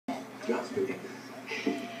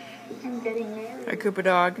I'm getting married. Hi, Koopa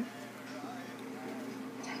Dog.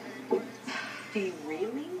 Do you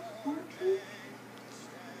really want to?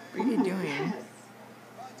 What are you doing? Yes.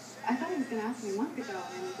 I thought he was going to ask me a month ago,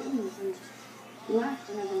 and he didn't. And left,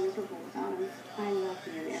 and I've been miserable without him. I love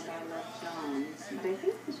you, and I love John. But I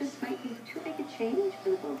think this just might be too big a change for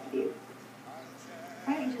the both of you.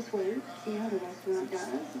 Why don't you just wait, see how the restaurant does,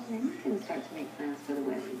 and then you can start to make plans for the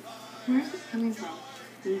wedding. Where's this coming from?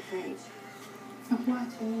 I'm afraid. Of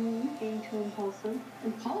what? Being too impulsive.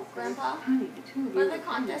 Impulsive? Grandpa? Honey, the two of For you the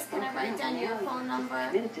contest, can I write down your phone number?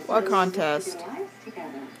 What contest?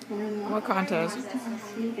 What contest?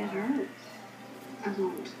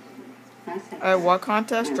 What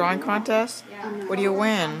contest? Drawing contest? Yeah. What do you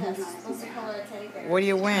win? Supposed to color a teddy bear. What do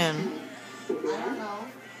you win? I don't know.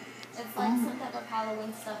 It's like some type of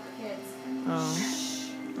Halloween stuff for kids. Oh.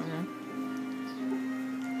 Okay.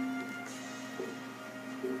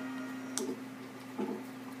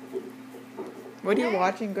 What are you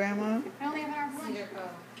watching, Grandma? I only have an hour for lunch. Cedar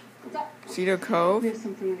Cove. What's up? Cedar Cove? There's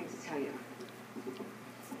something I need to tell you.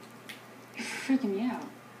 You're freaking me out.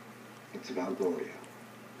 It's about Gloria.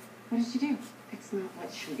 What did you do? It's not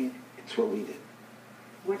what she did. It's what we did.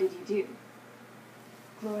 What did you do?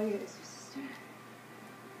 Gloria is your sister.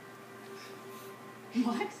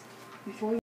 What? Before you